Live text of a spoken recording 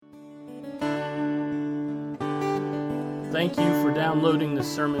Thank you for downloading this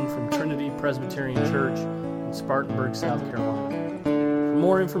sermon from Trinity Presbyterian Church in Spartanburg, South Carolina. For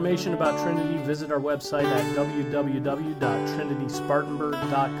more information about Trinity, visit our website at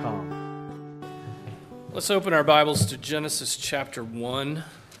www.trinityspartanburg.com. Let's open our Bibles to Genesis chapter 1.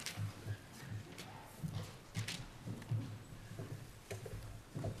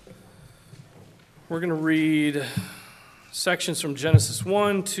 We're going to read sections from Genesis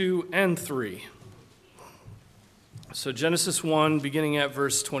 1, 2, and 3. So Genesis 1, beginning at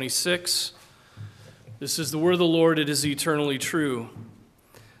verse 26. This is the word of the Lord, it is eternally true.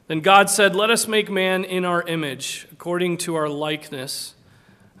 Then God said, "Let us make man in our image, according to our likeness,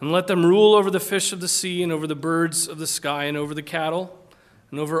 and let them rule over the fish of the sea, and over the birds of the sky, and over the cattle,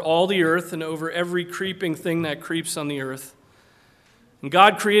 and over all the earth, and over every creeping thing that creeps on the earth." And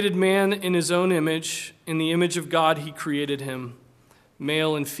God created man in his own image. In the image of God he created him.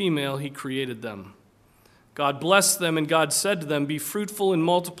 Male and female he created them. God blessed them, and God said to them, "Be fruitful and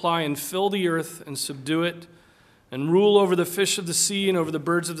multiply, and fill the earth, and subdue it, and rule over the fish of the sea, and over the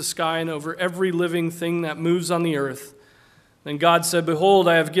birds of the sky, and over every living thing that moves on the earth." Then God said, "Behold,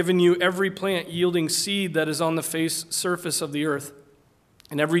 I have given you every plant yielding seed that is on the surface of the earth,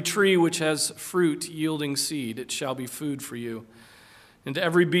 and every tree which has fruit yielding seed. It shall be food for you. And to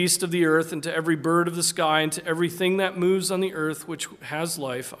every beast of the earth, and to every bird of the sky, and to everything that moves on the earth which has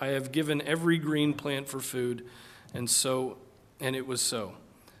life, I have given every green plant for food." And it was so.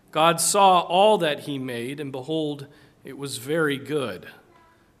 God saw all that he made, and behold, it was very good.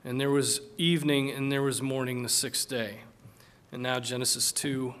 And there was evening, and there was morning the sixth day. And now Genesis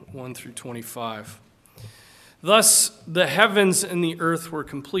 2, 1 through 25. Thus the heavens and the earth were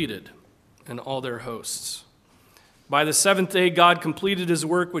completed, and all their hosts. By the seventh day God completed his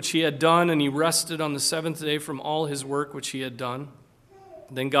work which he had done, and he rested on the seventh day from all his work which he had done.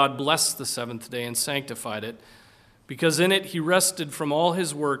 Then God blessed the seventh day and sanctified it, because in it he rested from all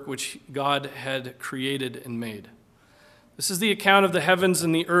his work which God had created and made. This is the account of the heavens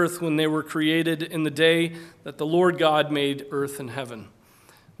and the earth when they were created in the day that the Lord God made earth and heaven.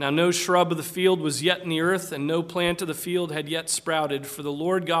 Now no shrub of the field was yet in the earth, and no plant of the field had yet sprouted, for the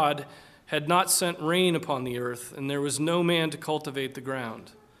Lord God had not sent rain upon the earth, and there was no man to cultivate the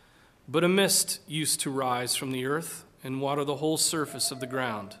ground. But a mist used to rise from the earth and water the whole surface of the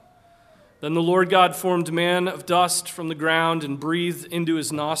ground. Then the Lord God formed man of dust from the ground and breathed into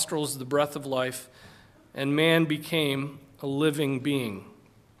his nostrils the breath of life, and man became a living being.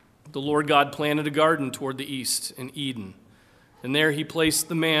 The Lord God planted a garden toward the east in Eden, and there he placed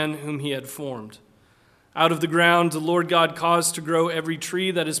the man whom he had formed. Out of the ground the Lord God caused to grow every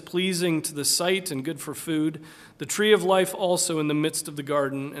tree that is pleasing to the sight and good for food, the tree of life also in the midst of the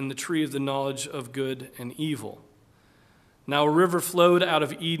garden, and the tree of the knowledge of good and evil. Now a river flowed out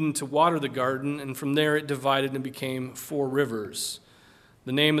of Eden to water the garden, and from there it divided and became 4 rivers.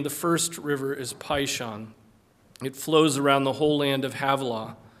 The name of the first river is Pishon. It flows around the whole land of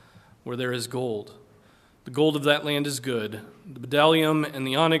Havilah, where there is gold. The gold of that land is good. The bdellium and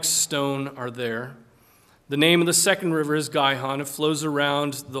the onyx stone are there. The name of the second river is Gihon. It flows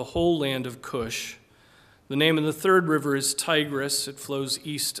around the whole land of Cush. The name of the third river is Tigris. It flows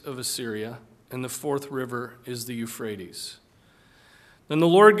east of Assyria. And the fourth river is the Euphrates. Then the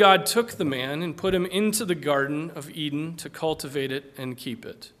Lord God took the man and put him into the garden of Eden to cultivate it and keep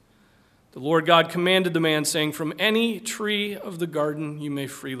it. The Lord God commanded the man, saying, "From any tree of the garden you may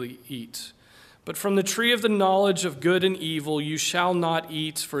freely eat. But from the tree of the knowledge of good and evil you shall not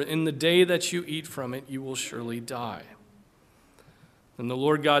eat, for in the day that you eat from it you will surely die." Then the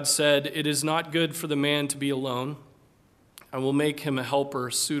Lord God said, "It is not good for the man to be alone. I will make him a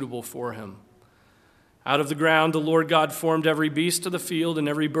helper suitable for him." Out of the ground the Lord God formed every beast of the field and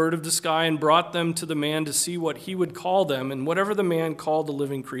every bird of the sky, and brought them to the man to see what he would call them. And whatever the man called the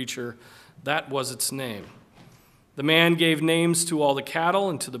living creature, that was its name. The man gave names to all the cattle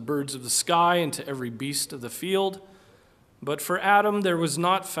and to the birds of the sky and to every beast of the field. But for Adam there was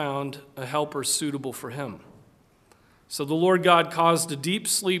not found a helper suitable for him. So the Lord God caused a deep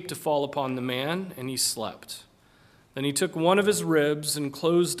sleep to fall upon the man, and he slept. Then he took one of his ribs and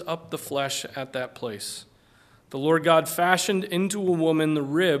closed up the flesh at that place. The Lord God fashioned into a woman the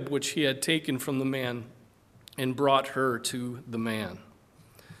rib which he had taken from the man, and brought her to the man.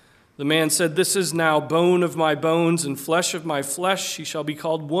 The man said, "This is now bone of my bones and flesh of my flesh. She shall be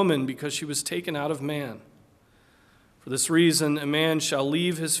called woman, because she was taken out of man. For this reason a man shall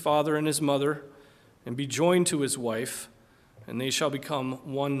leave his father and his mother and be joined to his wife, and they shall become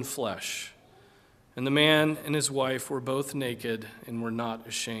one flesh. And the man and his wife were both naked and were not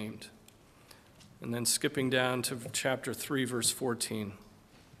ashamed." And then skipping down to chapter 3, verse 14,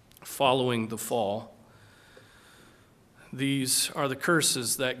 following the fall. These are the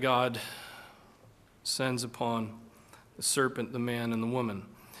curses that God sends upon the serpent, the man, and the woman.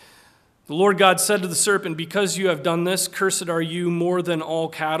 The Lord God said to the serpent, "Because you have done this, cursed are you more than all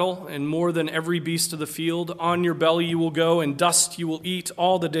cattle and more than every beast of the field. On your belly you will go, and dust you will eat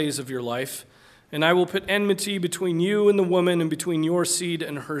all the days of your life. And I will put enmity between you and the woman, and between your seed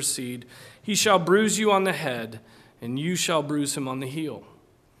and her seed. He shall bruise you on the head, and you shall bruise him on the heel."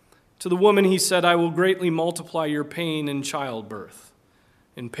 To the woman he said, "I will greatly multiply your pain in childbirth.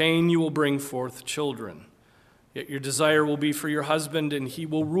 In pain you will bring forth children. Yet your desire will be for your husband, and he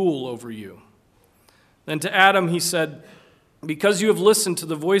will rule over you." Then to Adam he said, "Because you have listened to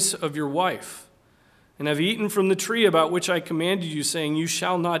the voice of your wife, and have eaten from the tree about which I commanded you, saying, 'You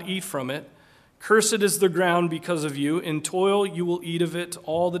shall not eat from it,' cursed is the ground because of you. In toil you will eat of it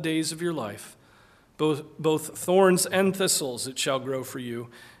all the days of your life. Both thorns and thistles it shall grow for you,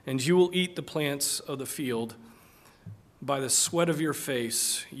 and you will eat the plants of the field. By the sweat of your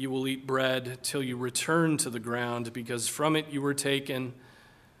face you will eat bread till you return to the ground, because from it you were taken.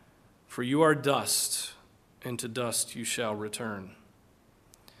 For you are dust, and to dust you shall return."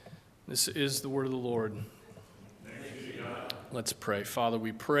 This is the word of the Lord. Thanks be to God. Let's pray. Father,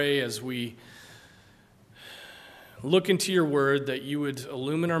 we pray as we look into your word that you would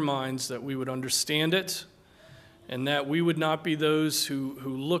illumine our minds, that we would understand it, and that we would not be those who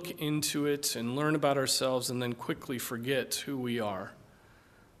look into it and learn about ourselves and then quickly forget who we are.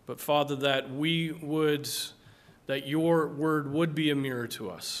 But Father, that your word would be a mirror to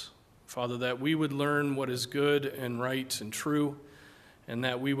us. Father, that we would learn what is good and right and true, and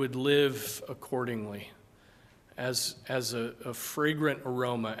that we would live accordingly as a fragrant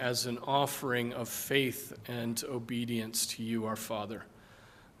aroma, as an offering of faith and obedience to you, our Father.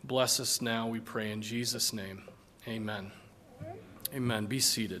 Bless us now, we pray in Jesus' name. Amen. Amen. Be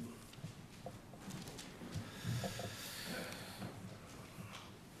seated.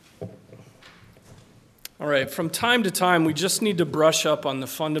 All right, from time to time, we just need to brush up on the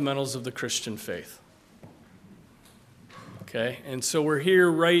fundamentals of the Christian faith. Okay, and so we're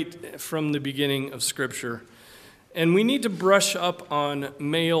here right from the beginning of Scripture, and we need to brush up on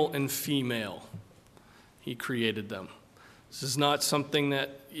male and female. He created them. This is not something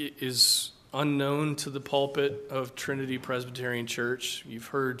that is unknown to the pulpit of Trinity Presbyterian Church. You've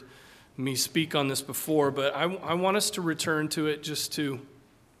heard me speak on this before, but I want us to return to it just to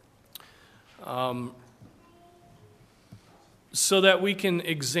so that we can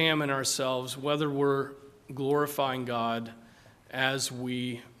examine ourselves whether we're glorifying God as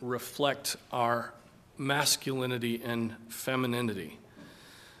we reflect our masculinity and femininity.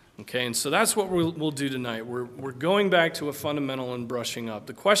 Okay, and so that's what we'll do tonight. We're going back to a fundamental and brushing up.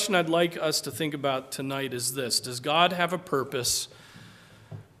 The question I'd like us to think about tonight is this: does God have a purpose?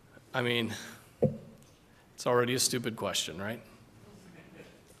 I mean, it's already a stupid question, right?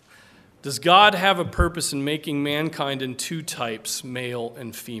 Does God have a purpose in making mankind in two types, male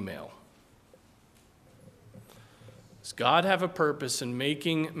and female? Does God have a purpose in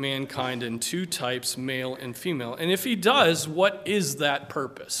making mankind in two types, male and female? And if he does, what is that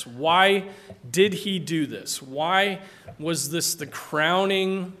purpose? Why did he do this? Why was this the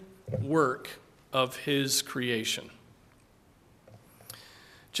crowning work of his creation?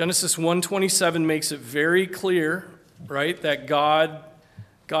 Genesis 1:27 makes it very clear, right, that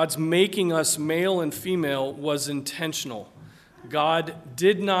God's making us male and female was intentional. God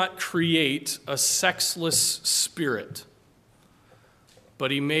did not create a sexless spirit,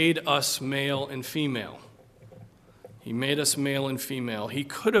 but he made us male and female. He made us male and female. He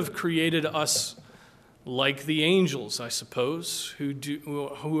could have created us like the angels, I suppose,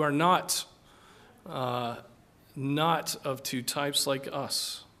 who are not of two types like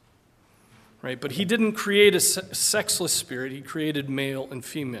us. Right? But he didn't create a sexless spirit. He created male and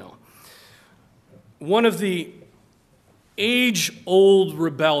female. One of the age-old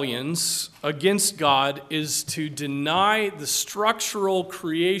rebellions against God is to deny the structural,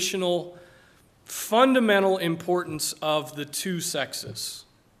 creational, fundamental importance of the two sexes.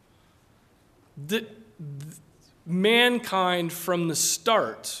 Mankind from the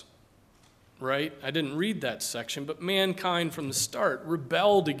start, right? I didn't read that section, but mankind from the start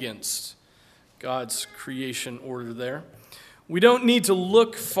rebelled against God's creation order there. We don't need to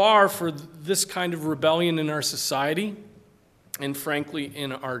look far for this kind of rebellion in our society and, frankly,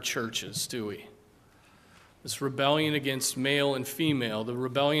 in our churches, do we? This rebellion against male and female, the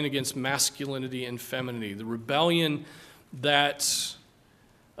rebellion against masculinity and femininity, the rebellion that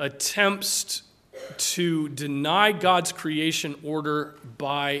attempts to deny God's creation order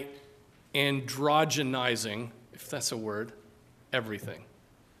by androgenizing, if that's a word, everything.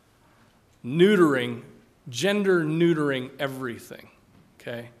 Neutering gender neutering everything,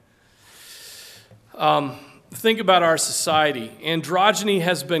 okay? Think about our society. Androgyny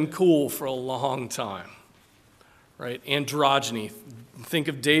has been cool for a long time, right? Androgyny. Think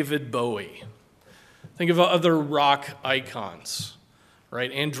of David Bowie. Think of other rock icons,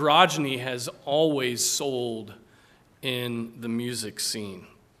 right? Androgyny has always sold in the music scene.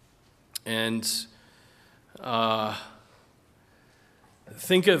 And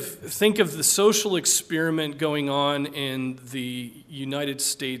think of the social experiment going on in the United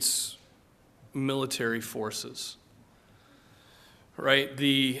States military forces, right?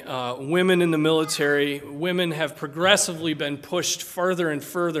 The women in the military, women have progressively been pushed further and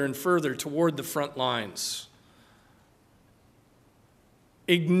further and further toward the front lines,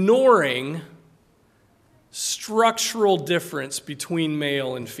 ignoring structural difference between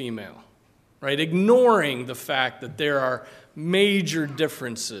male and female, right? Ignoring the fact that there are major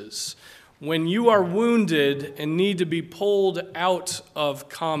differences. When you are wounded and need to be pulled out of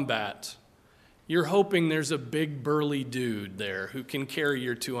combat, you're hoping there's a big burly dude there who can carry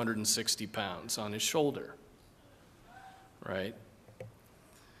your 260 pounds on his shoulder, right?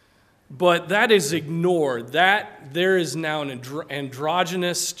 But that is ignored. That there is now an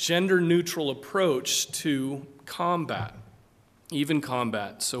androgynous, gender-neutral approach to combat, even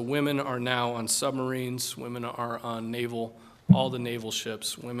combat. So women are now on submarines, women are on all the naval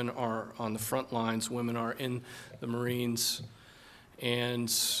ships, women are on the front lines, women are in the Marines,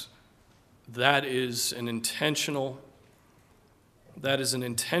 and that is an intentional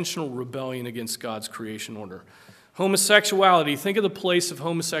rebellion against God's creation order. Homosexuality, think of the place of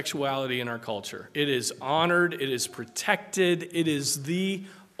homosexuality in our culture. It is honored, it is protected, it is the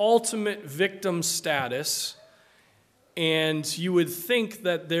ultimate victim status, and you would think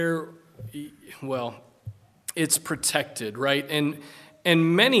that it's protected, right?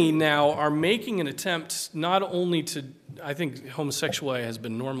 And many now are making an attempt not only to, I think homosexuality has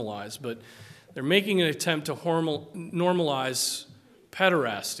been normalized, but they're making an attempt to normalize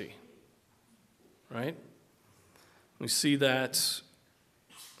pederasty, right? We see that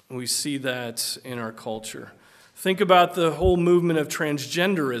in our culture. Think about the whole movement of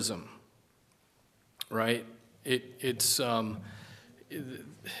transgenderism, right? It's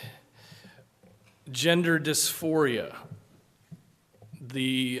gender dysphoria,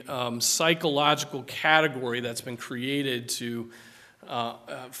 the psychological category that's been created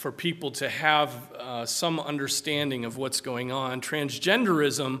for people to have some understanding of what's going on.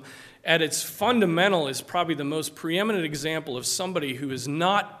 Transgenderism, at its fundamental, is probably the most preeminent example of somebody who is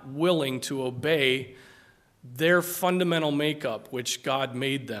not willing to obey their fundamental makeup, which God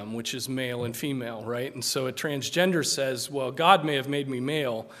made them, which is male and female, right? And so a transgender says, well, God may have made me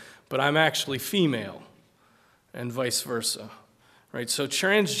male, but I'm actually female, and vice versa, right? So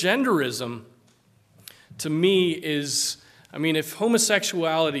transgenderism, to me, if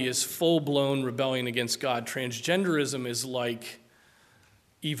homosexuality is full-blown rebellion against God, transgenderism is like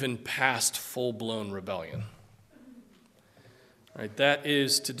even past full-blown rebellion, right? That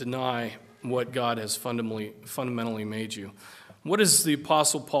is to deny what God has fundamentally made you. What does the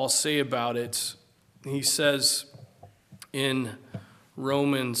Apostle Paul say about it? He says in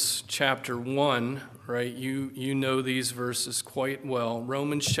Romans chapter 1, right? You know these verses quite well.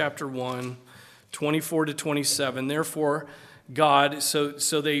 Romans chapter 1, 24 to 27. Therefore, God,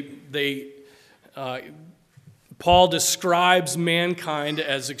 Paul describes mankind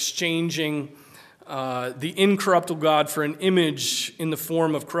as exchanging the incorruptible God for an image in the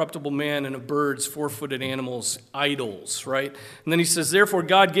form of corruptible man and of birds, four-footed animals, idols, right? And then he says, therefore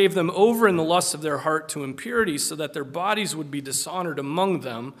God gave them over in the lusts of their heart to impurity so that their bodies would be dishonored among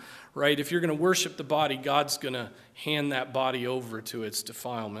them, right? If you're going to worship the body, God's going to hand that body over to its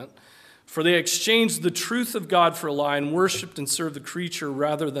defilement. For they exchanged the truth of God for a lie and worshipped and served the creature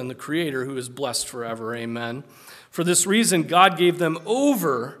rather than the Creator, who is blessed forever. Amen. For this reason, God gave them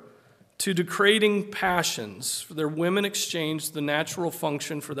over to degrading passions. For their women exchanged the natural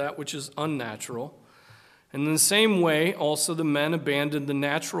function for that which is unnatural. And in the same way, also the men abandoned the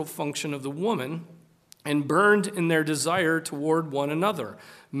natural function of the woman and burned in their desire toward one another,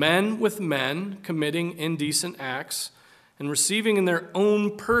 men with men committing indecent acts and receiving in their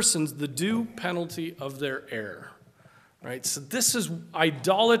own persons the due penalty of their error. Right? So this is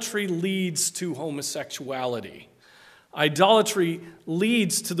idolatry leads to homosexuality. Idolatry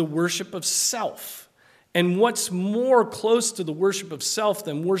leads to the worship of self. And what's more close to the worship of self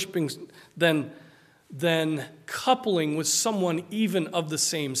than coupling with someone even of the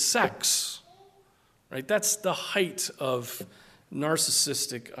same sex? Right? That's the height of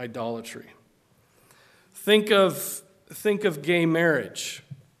narcissistic idolatry. Think of gay marriage.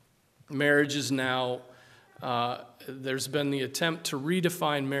 Marriage is now there's been the attempt to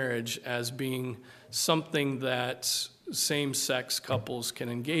redefine marriage as being something that same-sex couples can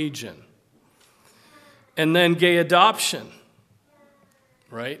engage in. And then gay adoption,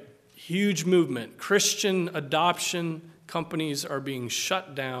 right? Huge movement. Christian adoption companies are being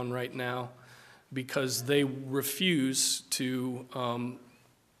shut down right now because they refuse to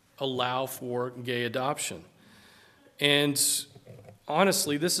allow for gay adoption. And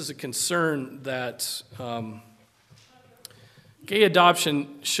honestly, this is a concern that gay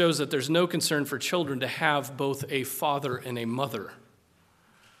adoption shows that there's no concern for children to have both a father and a mother.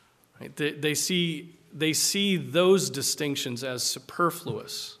 Right? They see those distinctions as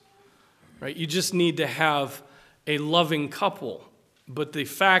superfluous. Right? You just need to have a loving couple. But the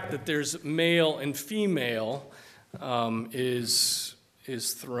fact that there's male and female is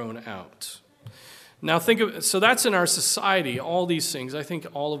thrown out. Now so that's in our society, all these things. I think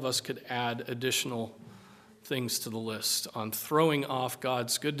all of us could add additional things to the list on throwing off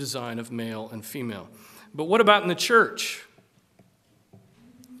God's good design of male and female. But what about in the church?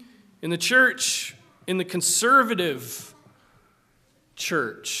 In the church, in the conservative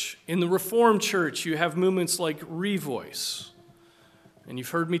church, in the Reformed church, you have movements like Revoice. And you've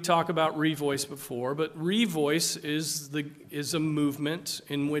heard me talk about Revoice before, but Revoice is a movement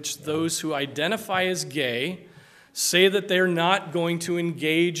in which those who identify as gay say that they're not going to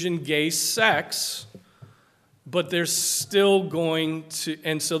engage in gay sex, but they're still going to,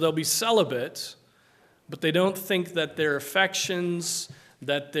 and so they'll be celibate, but they don't think that their affections,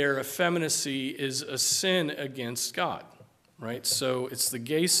 that their effeminacy is a sin against God, right? So it's the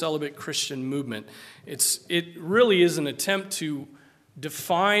gay celibate Christian movement. It really is an attempt to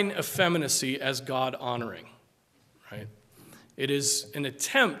define effeminacy as God-honoring, right? It is an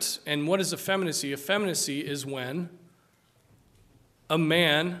attempt, and what is effeminacy? Effeminacy is when a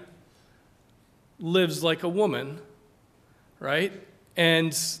man lives like a woman, right?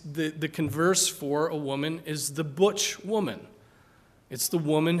 And the converse for a woman is the butch woman. It's the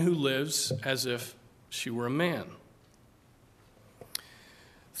woman who lives as if she were a man.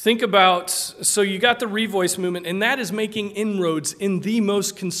 Think about, so you got the Revoice movement, and that is making inroads in the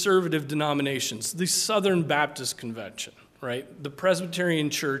most conservative denominations, the Southern Baptist Convention, right? The Presbyterian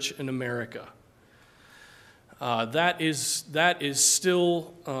Church in America. That is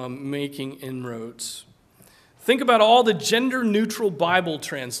still making inroads. Think about all the gender-neutral Bible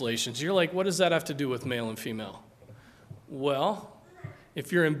translations. You're like, what does that have to do with male and female? Well,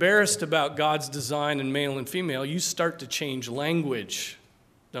 if you're embarrassed about God's design in male and female, you start to change language,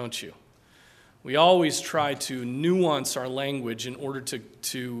 don't you? We always try to nuance our language in order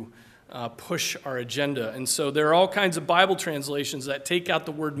to push our agenda. And so there are all kinds of Bible translations that take out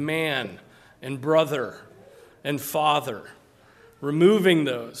the word man and brother and father, removing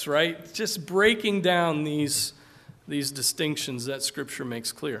those, right? Just breaking down these distinctions that Scripture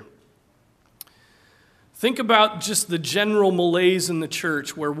makes clear. Think about just the general malaise in the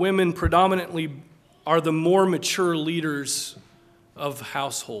church where women predominantly are the more mature leaders of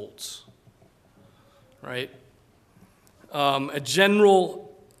households, right?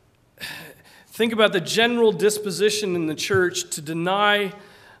 Think about the general disposition in the church to deny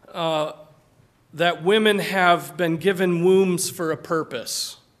that women have been given wombs for a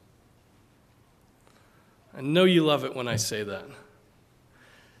purpose. I know you love it when I say that.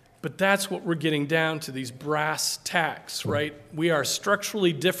 But that's what we're getting down to, these brass tacks, right? We are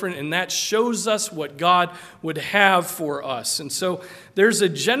structurally different, and that shows us what God would have for us. And so there's a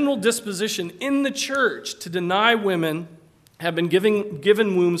general disposition in the church to deny women have been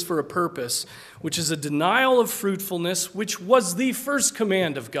given wombs for a purpose, which is a denial of fruitfulness, which was the first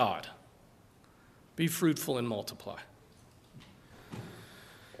command of God. Be fruitful and multiply.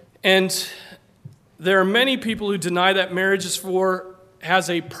 And there are many people who deny that marriage has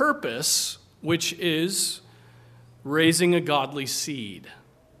a purpose, which is raising a godly seed.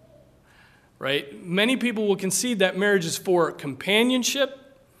 Right? Many people will concede that marriage is for companionship,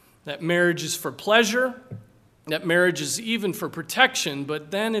 that marriage is for pleasure, that marriage is even for protection,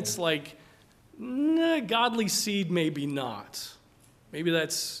 but then it's like, godly seed maybe not. Maybe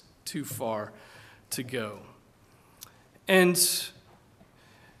that's too far to go. And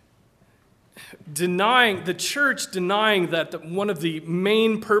the church denying that one of the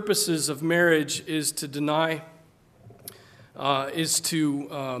main purposes of marriage is to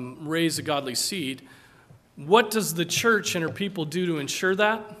raise a godly seed. What does the church and her people do to ensure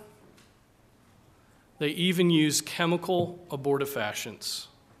that? They even use chemical abortifacients.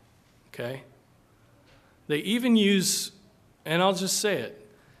 Okay? They even use, and I'll just say it,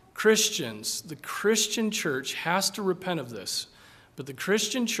 Christians, the Christian church has to repent of this. But the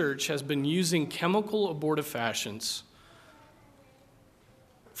Christian church has been using chemical abortifacients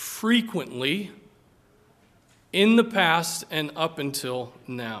frequently in the past and up until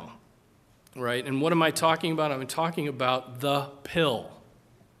now, right? And what am I talking about? I'm talking about the pill,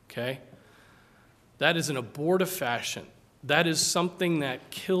 okay? That is an abortifacient. That is something that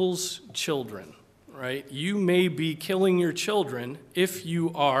kills children, right? You may be killing your children if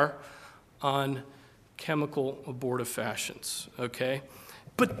you are on chemical abortifacients, okay?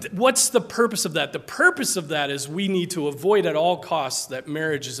 But what's the purpose of that? The purpose of that is we need to avoid at all costs that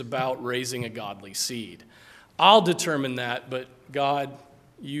marriage is about raising a godly seed. I'll determine that, but God,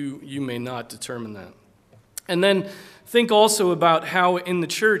 you may not determine that. And then think also about how in the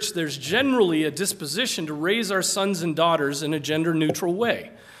church there's generally a disposition to raise our sons and daughters in a gender-neutral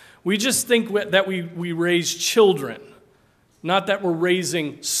way. We just think that we raise children, not that we're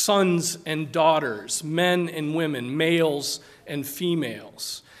raising sons and daughters, men and women, males and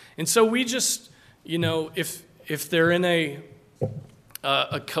females. And so we just, if they're in a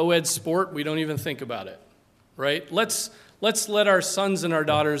co-ed sport, we don't even think about it, right? Let's let our sons and our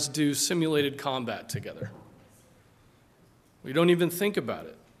daughters do simulated combat together. We don't even think about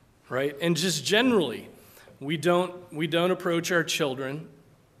it, right? And just generally, we don't approach our children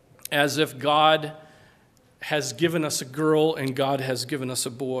as if God has given us a girl and God has given us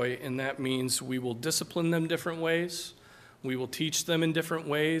a boy, and that means we will discipline them different ways. We will teach them in different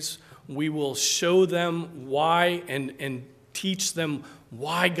ways. We will show them why and teach them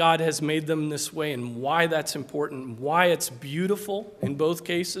why God has made them this way and why that's important, why it's beautiful in both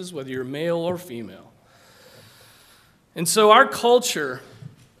cases, whether you're male or female. And so our culture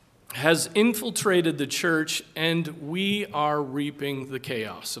has infiltrated the church, and we are reaping the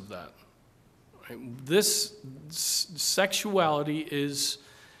chaos of that. This sexuality is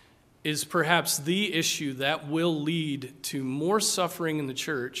perhaps the issue that will lead to more suffering in the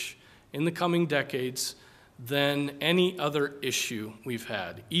church in the coming decades than any other issue we've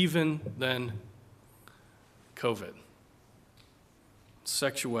had, even than COVID.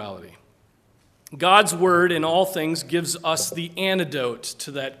 Sexuality. God's word in all things gives us the antidote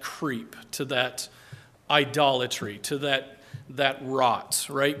to that creep, to that idolatry, to that rot,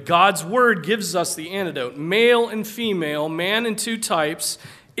 right? God's word gives us the antidote. Male and female, man in two types,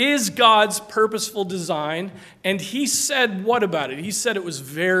 is God's purposeful design. And he said what about it? He said it was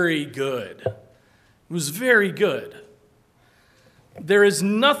very good. It was very good. There is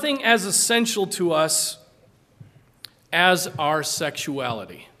nothing as essential to us as our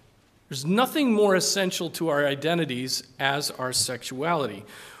sexuality. There's nothing more essential to our identities as our sexuality.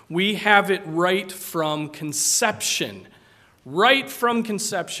 We have it right from conception. Right from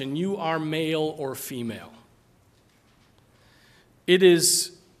conception, you are male or female. It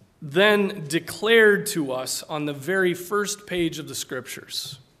is then declared to us on the very first page of the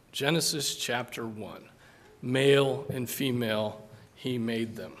Scriptures, Genesis chapter 1. Male and female, he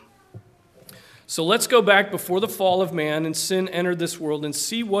made them. So let's go back before the fall of man and sin entered this world and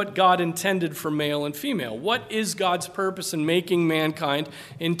see what God intended for male and female. What is God's purpose in making mankind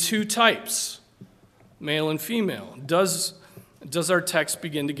in two types, male and female? Does our text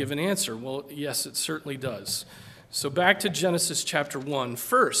begin to give an answer? Well, yes, it certainly does. So back to Genesis chapter 1.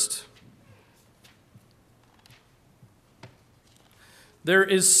 First, there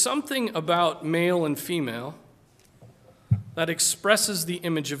is something about male and female that expresses the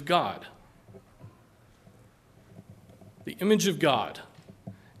image of God. The image of God.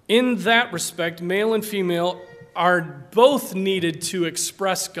 In that respect, male and female are both needed to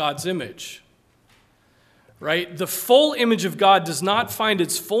express God's image. Right? The full image of God does not find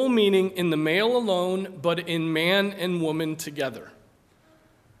its full meaning in the male alone, but in man and woman together.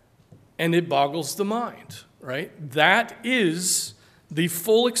 And it boggles the mind, right? That is the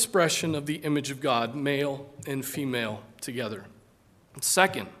full expression of the image of God, male and female together.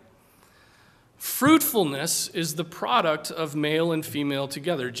 Second, fruitfulness is the product of male and female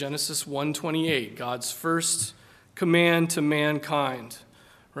together. Genesis 1:28, God's first command to mankind.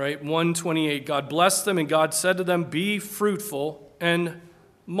 Right, 1:28, God blessed them, and God said to them, be fruitful and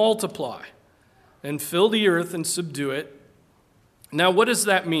multiply, and fill the earth and subdue it. Now, what does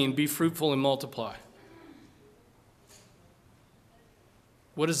that mean, be fruitful and multiply?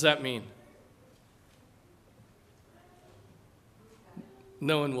 What does that mean?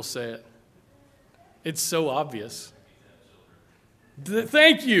 No one will say it. It's so obvious.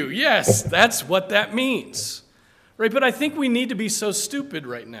 Thank you. Yes, that's what that means. Right, but I think we need to be so stupid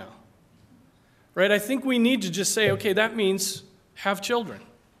right now. Right, I think we need to just say, okay, that means have children.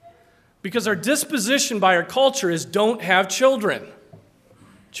 Because our disposition by our culture is don't have children.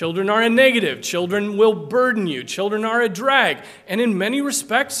 Children are a negative. Children will burden you. Children are a drag. And in many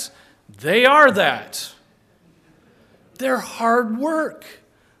respects, they are that. They're hard work,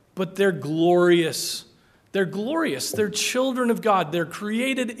 but they're glorious. They're glorious. They're children of God. They're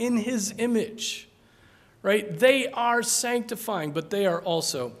created in His image, right? They are sanctifying, but they are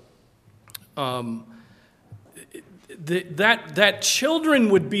also that children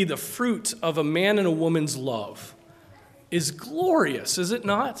would be the fruit of a man and a woman's love is glorious, is it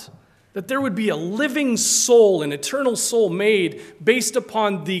not? That there would be a living soul, an eternal soul made based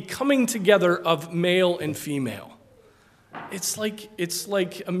upon the coming together of male and female. It's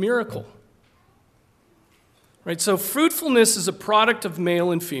like a miracle. Right? So fruitfulness is a product of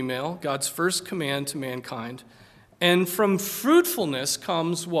male and female, God's first command to mankind. And from fruitfulness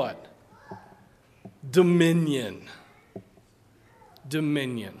comes what? Dominion.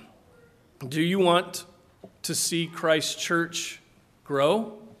 Dominion. Do you want to see Christ's church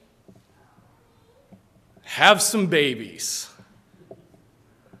grow? Have some babies.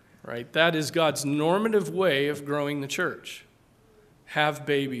 Right? That is God's normative way of growing the church. Have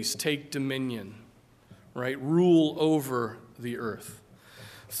babies, take dominion. Right? Rule over the earth.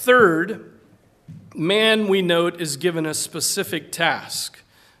 Third, man, we note, is given a specific task.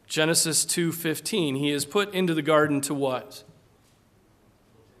 Genesis 2:15. He is put into the garden to what?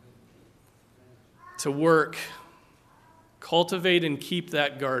 To work. Cultivate and keep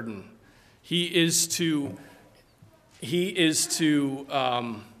that garden. He is to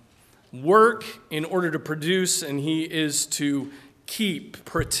work in order to produce, and he is to keep,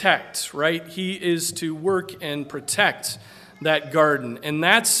 protect, right? He is to work and protect that garden. And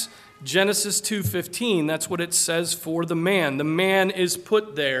that's Genesis 2:15. That's what it says for the man. The man is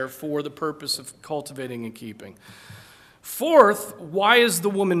put there for the purpose of cultivating and keeping. Fourth, why is the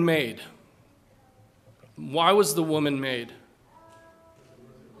woman made? Why was the woman made?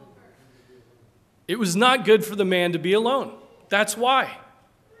 It was not good for the man to be alone. That's why.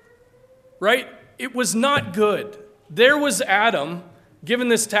 Right? It was not good. There was Adam given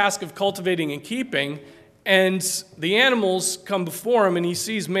this task of cultivating and keeping, and the animals come before him, and he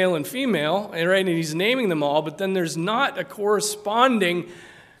sees male and female, and right, and he's naming them all, but then there's not a corresponding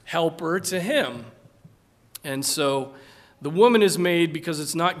helper to him. And so the woman is made because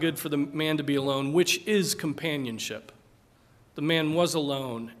it's not good for the man to be alone, which is companionship. The man was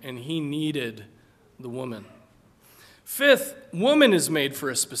alone, and he needed the woman. Fifth, woman is made for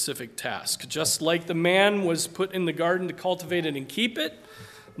a specific task. Just like the man was put in the garden to cultivate it and keep it,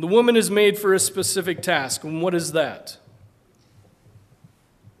 the woman is made for a specific task. And what is that?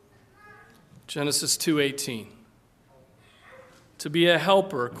 Genesis 2:18. To be a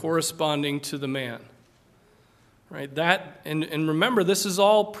helper corresponding to the man. Right? That and remember, this is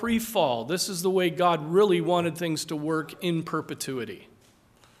all pre-fall. This is the way God really wanted things to work in perpetuity.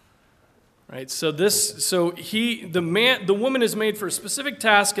 Right? So the woman is made for a specific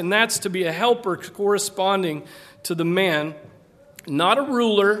task, and that's to be a helper corresponding to the man, not a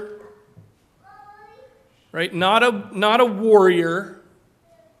ruler, right? Not a warrior,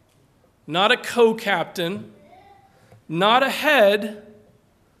 not a co-captain, not a head,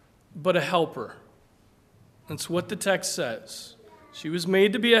 but a helper. That's what the text says. She was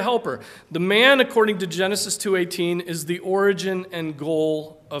made to be a helper. The man, according to Genesis 2:18, is the origin and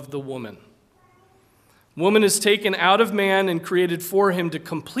goal of the woman. Woman is taken out of man and created for him to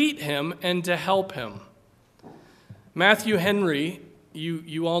complete him and to help him. Matthew Henry,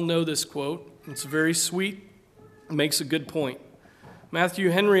 you all know this quote. It's very sweet. It makes a good point. Matthew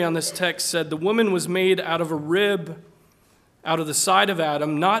Henry on this text said, "The woman was made out of a rib, out of the side of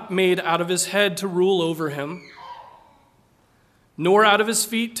Adam, not made out of his head to rule over him, nor out of his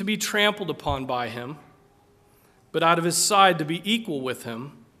feet to be trampled upon by him, but out of his side to be equal with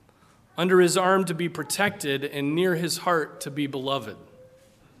him, under his arm to be protected, and near his heart to be beloved."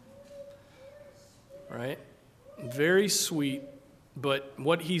 Right? Very sweet, but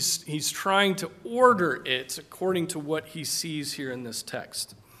what he's trying to order it according to what he sees here in this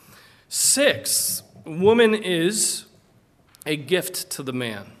text. Sixth, woman is a gift to the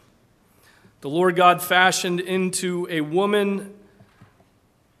man. The Lord God fashioned into a woman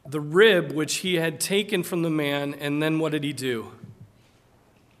the rib which he had taken from the man, and then what did he do?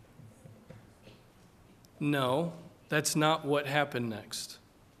 No, that's not what happened next.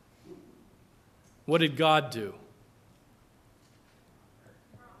 What did God do?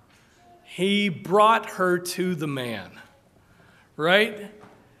 He brought her to the man, right?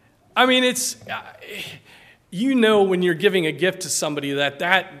 I mean, it's, you know, when you're giving a gift to somebody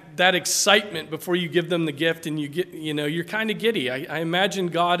that excitement before you give them the gift, and you're kind of giddy. I imagine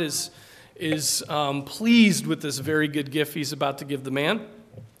God is pleased with this very good gift he's about to give the man.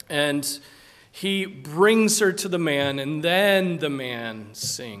 And he brings her to the man, and then the man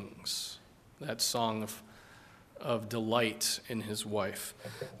sings that song of delight in his wife.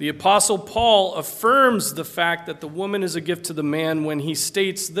 The Apostle Paul affirms the fact that the woman is a gift to the man when he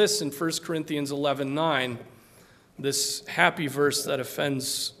states this in 1 Corinthians 11:9, this happy verse that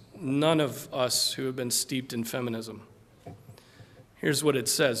offends none of us who have been steeped in feminism. Here's what it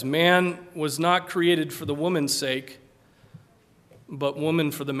says: "Man was not created for the woman's sake, but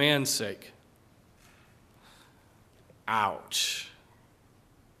woman for the man's sake." Ouch.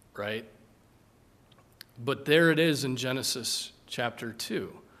 Right? But there it is in Genesis chapter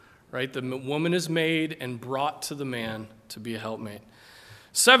 2, right? The woman is made and brought to the man to be a helpmate.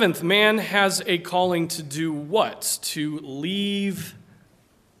 Seventh, man has a calling to do what? To leave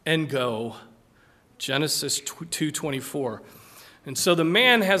and go. Genesis 2:24. And so the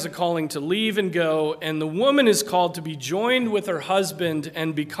man has a calling to leave and go, and the woman is called to be joined with her husband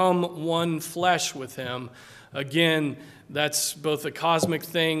and become one flesh with him. Again, that's both a cosmic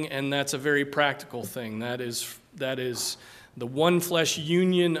thing and that's a very practical thing. That is the one flesh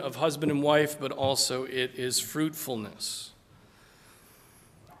union of husband and wife, but also it is fruitfulness.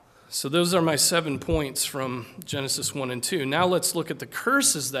 So those are my 7 points from Genesis 1 and 2. Now let's look at the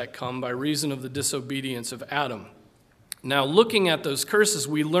curses that come by reason of the disobedience of Adam. Now, looking at those curses,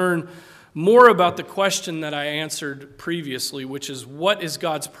 we learn more about the question that I answered previously, which is, what is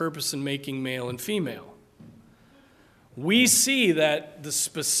God's purpose in making male and female? We see that the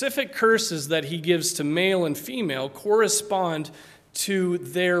specific curses that he gives to male and female correspond to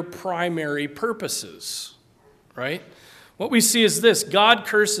their primary purposes, right? What we see is this: God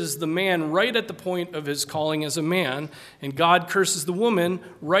curses the man right at the point of his calling as a man, and God curses the woman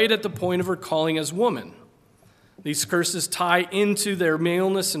right at the point of her calling as woman. These curses tie into their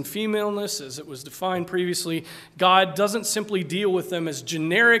maleness and femaleness, as it was defined previously. God doesn't simply deal with them as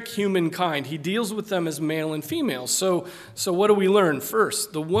generic humankind. He deals with them as male and female. So what do we learn?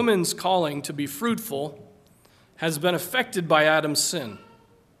 First, the woman's calling to be fruitful has been affected by Adam's sin.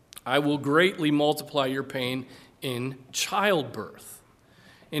 "I will greatly multiply your pain in childbirth.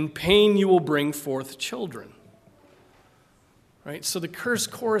 In pain you will bring forth children." Right? So the curse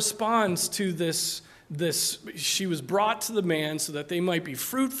corresponds to this, she was brought to the man so that they might be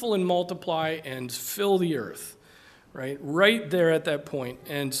fruitful and multiply and fill the earth. Right there at that point.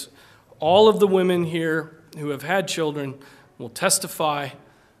 And all of the women here who have had children will testify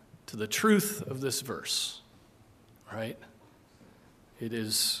to the truth of this verse. Right? It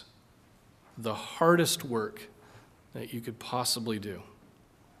is the hardest work that you could possibly do.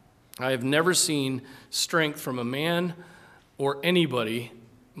 I have never seen strength from a man or anybody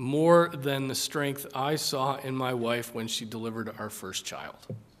more than the strength I saw in my wife when she delivered our first child.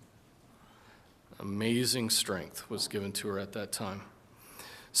 Amazing strength was given to her at that time.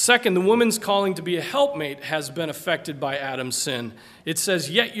 Second, the woman's calling to be a helpmate has been affected by Adam's sin. It says,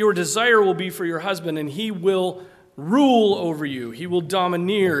 "Yet your desire will be for your husband, and he will rule over you. He will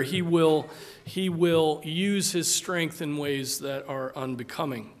domineer. He will use his strength in ways that are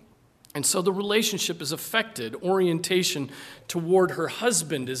unbecoming." And so the relationship is affected. Orientation toward her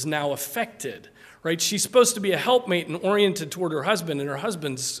husband is now affected, right? She's supposed to be a helpmate and oriented toward her husband, and her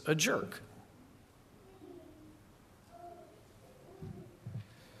husband's a jerk.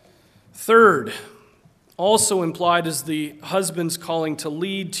 Third, also implied is the husband's calling to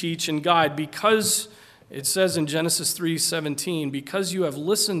lead, teach, and guide, because it says in Genesis 3:17, "Because you have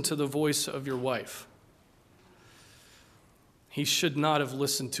listened to the voice of your wife." He should not have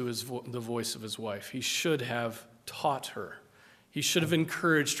listened to the voice of his wife. He should have taught her. He should have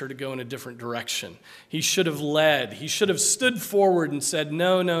encouraged her to go in a different direction. He should have led. He should have stood forward and said,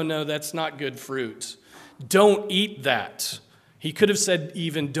 no, that's not good fruit. Don't eat that. He could have said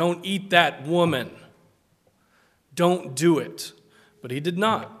even, don't eat that woman. Don't do it. But he did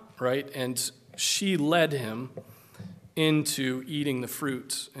not, right? And she led him into eating the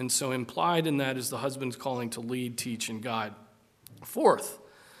fruit. And so implied in that is the husband's calling to lead, teach, and guide. Fourth,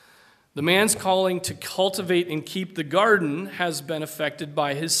 the man's calling to cultivate and keep the garden has been affected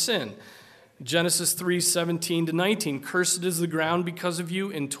by his sin. Genesis 3:17-19, "Cursed is the ground because of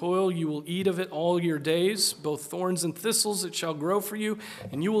you. In toil you will eat of it all your days. Both thorns and thistles it shall grow for you.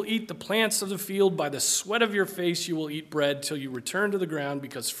 And you will eat the plants of the field. By the sweat of your face you will eat bread till you return to the ground,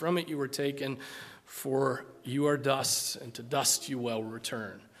 because from it you were taken. For you are dust, and to dust you will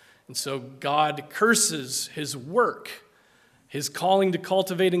return." And so God curses his work. His calling to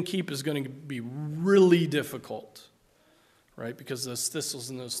cultivate and keep is going to be really difficult, right? Because those thistles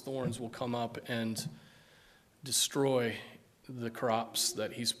and those thorns will come up and destroy the crops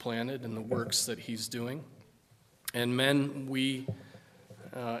that he's planted and the works that he's doing. And men, we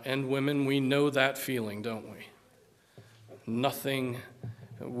And women, we know that feeling, don't we? Nothing,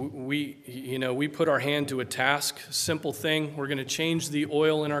 we put our hand to a task, simple thing. We're going to change the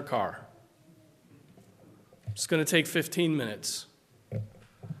oil in our car. It's going to take 15 minutes.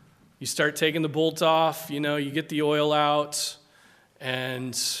 You start taking the bolt off, you get the oil out,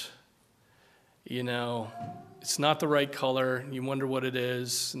 and, it's not the right color. You wonder what it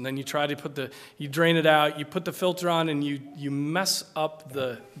is. And then you try to you drain it out, you put the filter on, and you mess up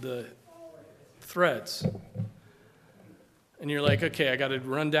the threads. And you're like, okay, I got to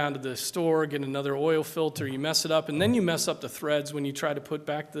run down to the store, get another oil filter. You mess it up, and then you mess up the threads when you try to put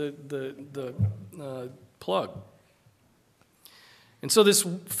back the plug. And so this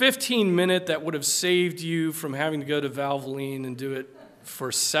 15-minute that would have saved you from having to go to Valvoline and do it for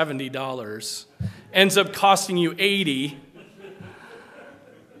 $70 ends up costing you $80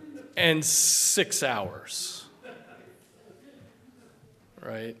 and 6 hours.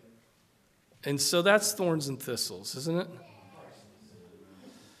 Right? And so that's thorns and thistles, isn't it?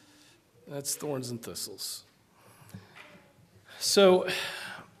 That's thorns and thistles. So,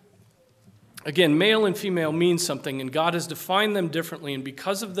 again, male and female mean something, and God has defined them differently, and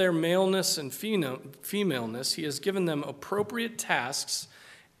because of their maleness and femaleness, he has given them appropriate tasks,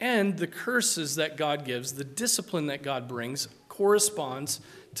 and the curses that God gives, the discipline that God brings, corresponds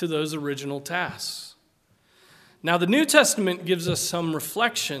to those original tasks. Now, the New Testament gives us some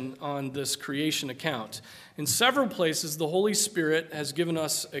reflection on this creation account. In several places, the Holy Spirit has given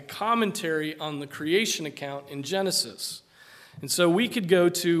us a commentary on the creation account in Genesis. And so we could go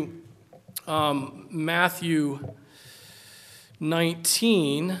to Matthew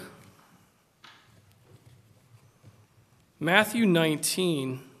 19. Matthew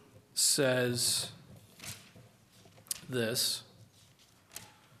 19 says this.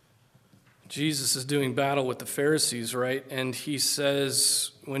 Jesus is doing battle with the Pharisees, right? And he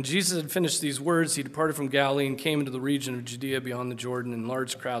says, when Jesus had finished these words, he departed from Galilee and came into the region of Judea beyond the Jordan, and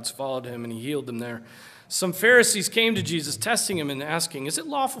large crowds followed him, and he healed them there. Some Pharisees came to Jesus, testing him and asking, is it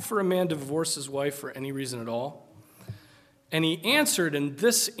lawful for a man to divorce his wife for any reason at all? And he answered, and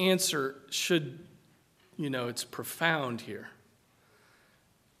this answer should, it's profound here.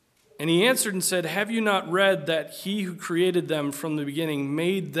 And he answered and said, have you not read that he who created them from the beginning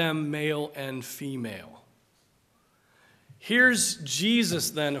made them male and female? Here's Jesus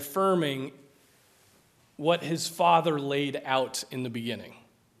then affirming what his Father laid out in the beginning.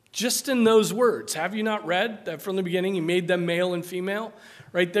 Just in those words, have you not read that from the beginning he made them male and female?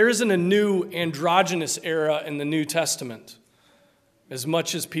 Right? There isn't a new androgynous era in the New Testament. As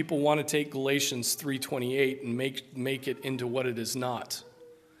much as people want to take Galatians 3:28 and make it into what it is not.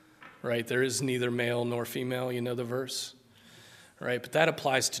 Right? There is neither male nor female, you know the verse? Right? But that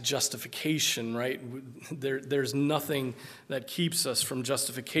applies to justification, right? There's nothing that keeps us from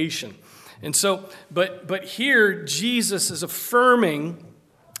justification. And so, but here Jesus is affirming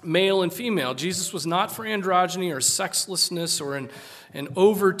male and female. Jesus was not for androgyny or sexlessness or an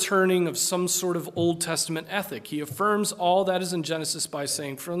overturning of some sort of Old Testament ethic. He affirms all that is in Genesis by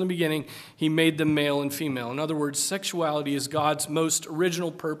saying, from the beginning, he made them male and female. In other words, sexuality is God's most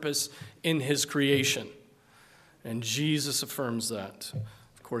original purpose in his creation. And Jesus affirms that.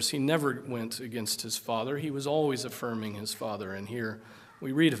 Of course, he never went against his Father. He was always affirming his Father, and here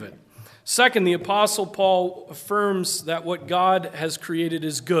we read of it. Second, the Apostle Paul affirms that what God has created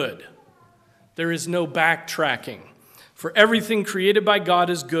is good. There is no backtracking. For everything created by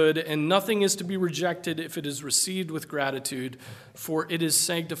God is good, and nothing is to be rejected if it is received with gratitude, for it is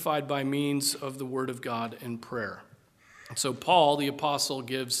sanctified by means of the word of God and prayer. So Paul, the apostle,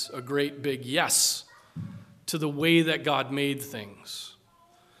 gives a great big yes to the way that God made things.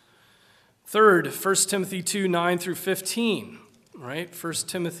 Third, 1 Timothy 2, 9 through 15. Right? 1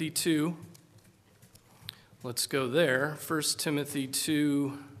 Timothy 2. Let's go there. 1 Timothy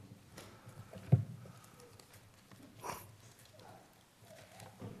 2.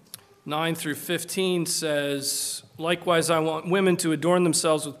 9 through 15 says, likewise, I want women to adorn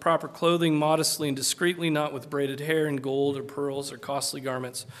themselves with proper clothing, modestly and discreetly, not with braided hair and gold or pearls or costly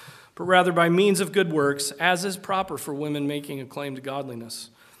garments, but rather by means of good works, as is proper for women making a claim to godliness.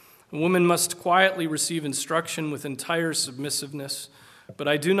 A woman must quietly receive instruction with entire submissiveness, but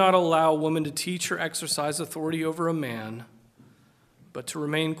I do not allow a woman to teach or exercise authority over a man, but to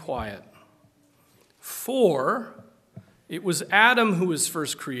remain quiet. For it was Adam who was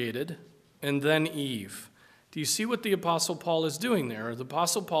first created, and then Eve. Do you see what the Apostle Paul is doing there? The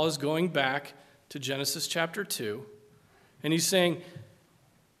Apostle Paul is going back to Genesis chapter 2, and he's saying,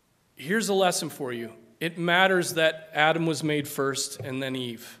 here's a lesson for you. It matters that Adam was made first and then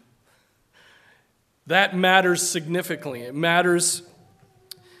Eve. That matters significantly. It matters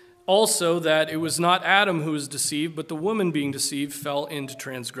also that it was not Adam who was deceived, but the woman being deceived fell into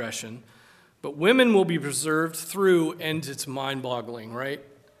transgression. But women will be preserved through, and it's mind-boggling, right?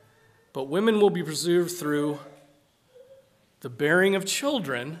 But women will be preserved through the bearing of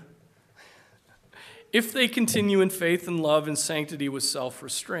children if they continue in faith and love and sanctity with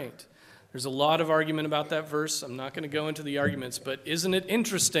self-restraint. There's a lot of argument about that verse. I'm not going to go into the arguments, but isn't it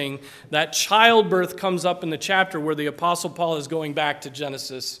interesting that childbirth comes up in the chapter where the Apostle Paul is going back to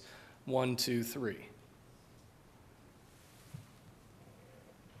Genesis 1, 2, 3.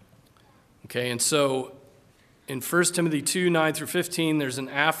 Okay, and so in 1 Timothy 2, 9 through 15, there's an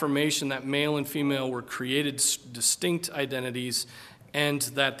affirmation that male and female were created distinct identities, and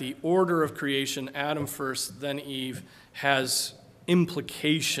that the order of creation, Adam first, then Eve, has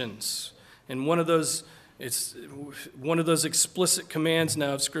implications. And one of those explicit commands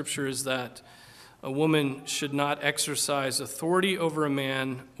now of Scripture is that a woman should not exercise authority over a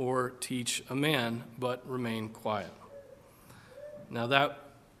man or teach a man, but remain quiet. Now that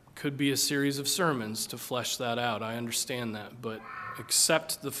could be a series of sermons to flesh that out. I understand that, but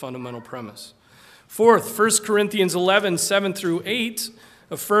accept the fundamental premise. Fourth, 1 Corinthians 11, 7 through 8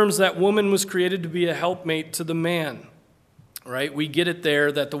 affirms that woman was created to be a helpmate to the man. Right? We get it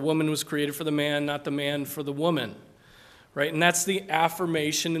there that the woman was created for the man, not the man for the woman. Right? And that's the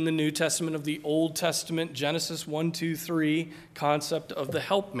affirmation in the New Testament of the Old Testament, Genesis 1, 2, 3 concept of the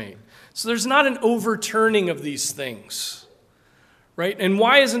helpmate. So there's not an overturning of these things. Right? And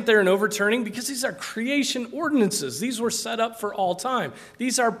why isn't there an overturning? Because these are creation ordinances. These were set up for all time.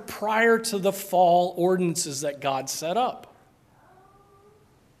 These are prior to the fall ordinances that God set up.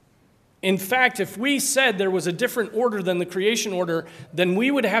 In fact, if we said there was a different order than the creation order, then we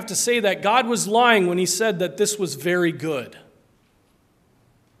would have to say that God was lying when he said that this was very good.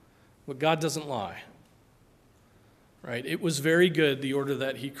 But God doesn't lie. Right? It was very good, the order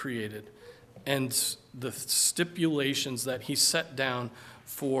that he created, and the stipulations that he set down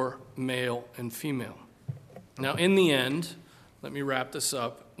for male and female. Now, in the end, let me wrap this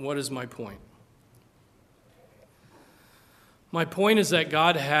up. What is my point? My point is that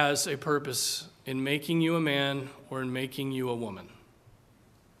God has a purpose in making you a man or in making you a woman.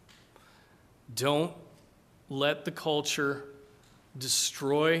 Don't let the culture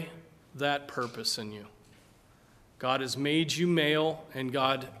destroy that purpose in you. God has made you male, and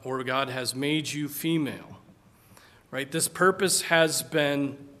God has made you female. Right? This purpose has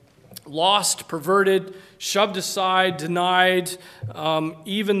been lost, perverted, shoved aside, denied,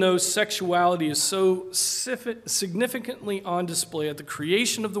 even though sexuality is so significantly on display at the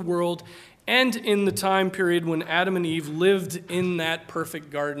creation of the world and in the time period when Adam and Eve lived in that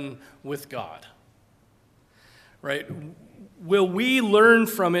perfect garden with God. Right? Will we learn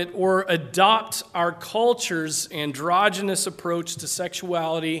from it or adopt our culture's androgynous approach to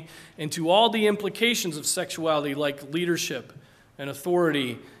sexuality and to all the implications of sexuality, like leadership and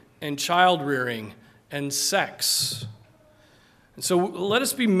authority and child-rearing and sex? And so let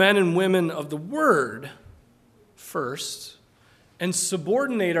us be men and women of the Word first and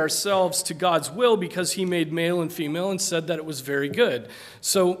subordinate ourselves to God's will because he made male and female and said that it was very good.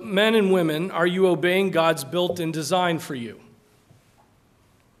 So men and women, are you obeying God's built-in design for you?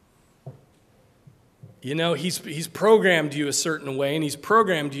 You know, he's programmed you a certain way, and he's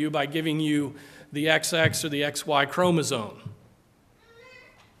programmed you by giving you the XX or the XY chromosome.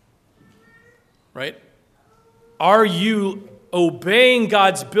 Right? Are you obeying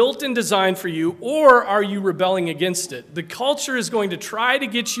God's built-in design for you, or are you rebelling against it? The culture is going to try to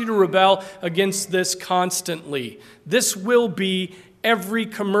get you to rebel against this constantly. This will be every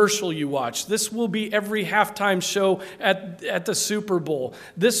commercial you watch. This will be every halftime show at the Super Bowl.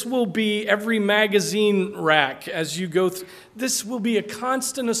 This will be every magazine rack as you go through. This will be a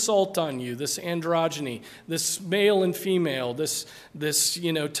constant assault on you, this androgyny, this male and female, this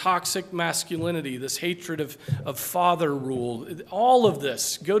toxic masculinity, this hatred of father rule. All of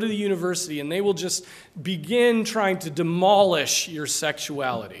this. Go to the university and they will just begin trying to demolish your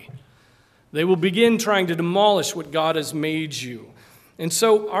sexuality. They will begin trying to demolish what God has made you. And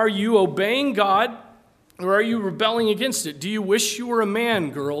so, are you obeying God, or are you rebelling against it? Do you wish you were a man,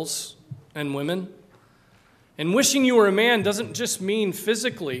 girls and women? And wishing you were a man doesn't just mean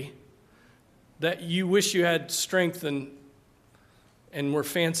physically that you wish you had strength and were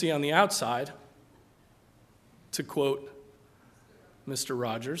fancy on the outside, to quote Mr.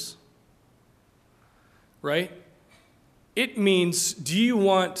 Rogers. Right? It means, do you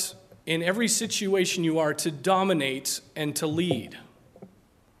want, in every situation you are, to dominate and to lead?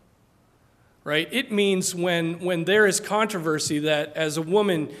 Right? It means when there is controversy that as a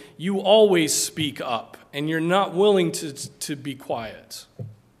woman you always speak up and you're not willing to be quiet.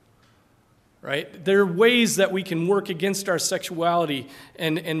 right? There are ways that we can work against our sexuality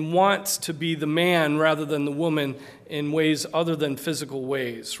and want to be the man rather than the woman in ways other than physical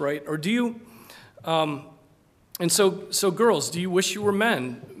ways, right? Or do you, so girls, do you wish you were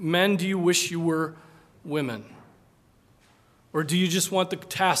men? Men, do you wish you were women? Or do you just want the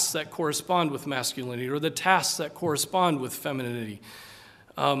tasks that correspond with masculinity or the tasks that correspond with femininity?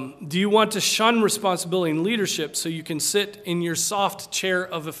 Do you want to shun responsibility and leadership so you can sit in your soft chair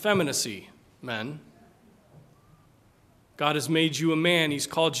of effeminacy, men? God has made you a man. He's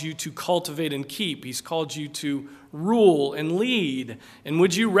called you to cultivate and keep. He's called you to rule and lead. And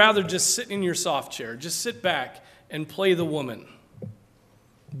would you rather just sit in your soft chair, just sit back and play the woman?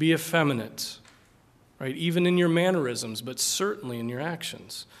 Be effeminate, right? Even in your mannerisms, but certainly in your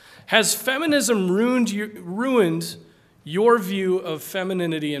actions. Has feminism ruined your view of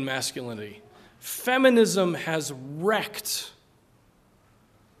femininity and masculinity? Feminism has wrecked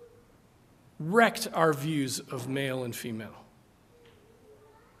our views of male and female.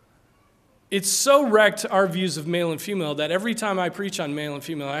 It's so wrecked our views of male and female that every time I preach on male and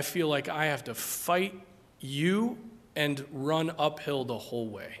female, I feel like I have to fight you and run uphill the whole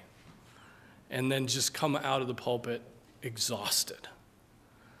way, and then just come out of the pulpit exhausted,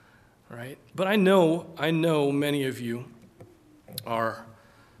 right? But I know many of you are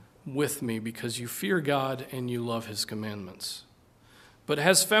with me because you fear God and you love his commandments. But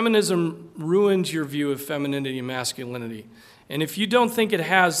has feminism ruined your view of femininity and masculinity? And if you don't think it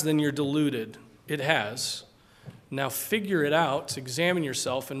has, then you're deluded. It has. Now figure it out, examine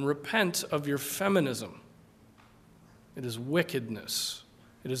yourself, and repent of your feminism. It is wickedness.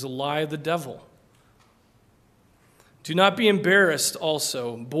 It is a lie of the devil. Do not be embarrassed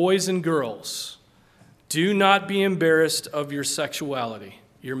also, boys and girls. Do not be embarrassed of your sexuality,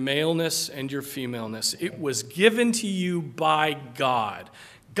 your maleness and your femaleness. It was given to you by God.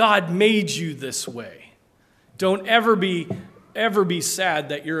 God made you this way. Don't ever be sad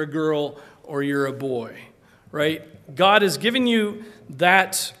that you're a girl or you're a boy, right? God has given you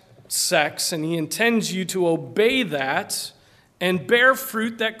that sex, and he intends you to obey that and bear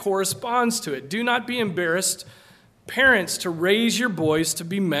fruit that corresponds to it. Do not be embarrassed, parents, to raise your boys to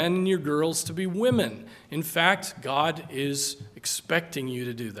be men and your girls to be women. In fact, God is expecting you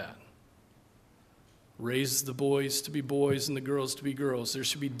to do that. Raise the boys to be boys and the girls to be girls. There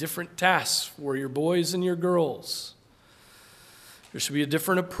should be different tasks for your boys and your girls. There should be a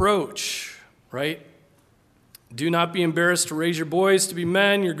different approach, right? Do not be embarrassed to raise your boys to be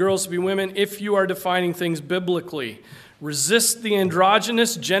men, your girls to be women, if you are defining things biblically. Resist the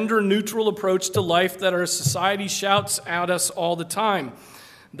androgynous, gender-neutral approach to life that our society shouts at us all the time.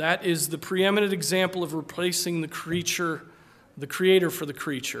 That is the preeminent example of replacing the creator for the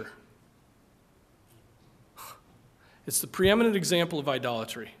creature. It's the preeminent example of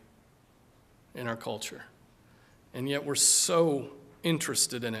idolatry in our culture. And yet we're so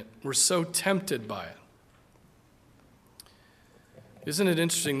interested in it. We're so tempted by it. Isn't it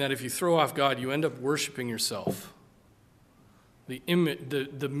interesting that if you throw off God, you end up worshiping yourself?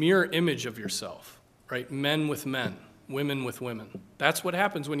 The mirror image of yourself, right? Men with men, women with women. That's what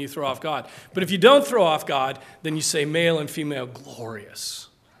happens when you throw off God. But if you don't throw off God, then you say male and female, glorious,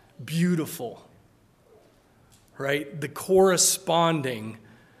 beautiful, right? The corresponding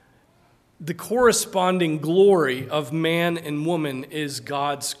glory of man and woman is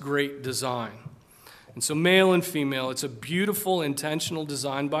God's great design. And so male and female, it's a beautiful, intentional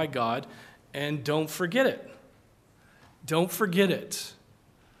design by God, and don't forget it. Don't forget it,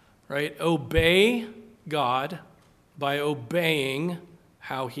 right? Obey God by obeying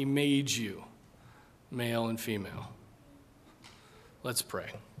how he made you, male and female. Let's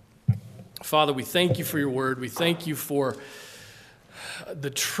pray. Father, we thank you for your word. We thank you for the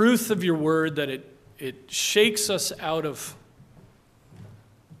truth of your word, that it shakes us out of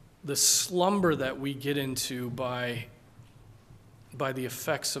the slumber that we get into by the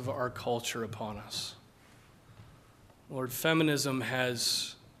effects of our culture upon us. Lord, feminism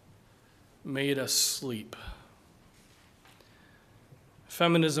has made us sleep.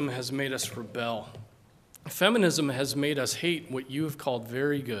 Feminism has made us rebel. Feminism has made us hate what you have called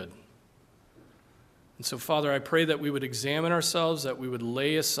very good. And so, Father, I pray that we would examine ourselves, that we would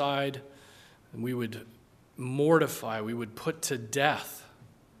lay aside, and we would mortify, we would put to death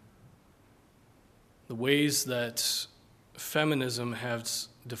the ways that feminism has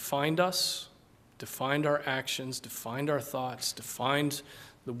defined us, defined our actions, defined our thoughts, defined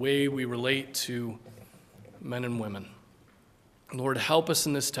the way we relate to men and women. Lord, help us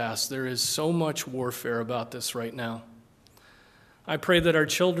in this task. There is so much warfare about this right now. I pray that our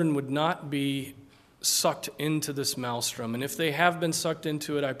children would not be sucked into this maelstrom. And if they have been sucked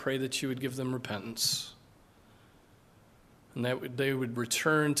into it, I pray that you would give them repentance. And that they would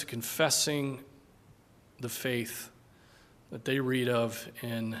return to confessing the faith that they read of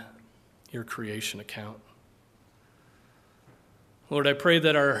in your creation account. Lord, I pray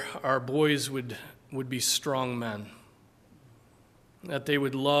that our boys would be strong men, that they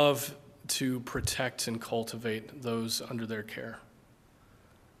would love to protect and cultivate those under their care.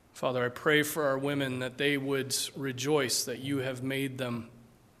 Father, I pray for our women that they would rejoice that you have made them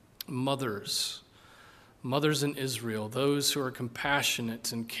mothers in Israel, those who are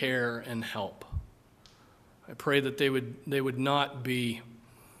compassionate and care and help. I pray that they would not be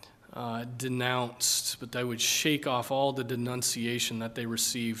denounced, but they would shake off all the denunciation that they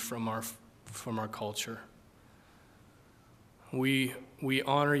receive from our culture. We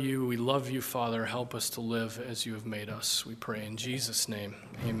honor you. We love you, Father. Help us to live as you have made us. We pray in Jesus' name.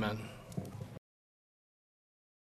 Amen.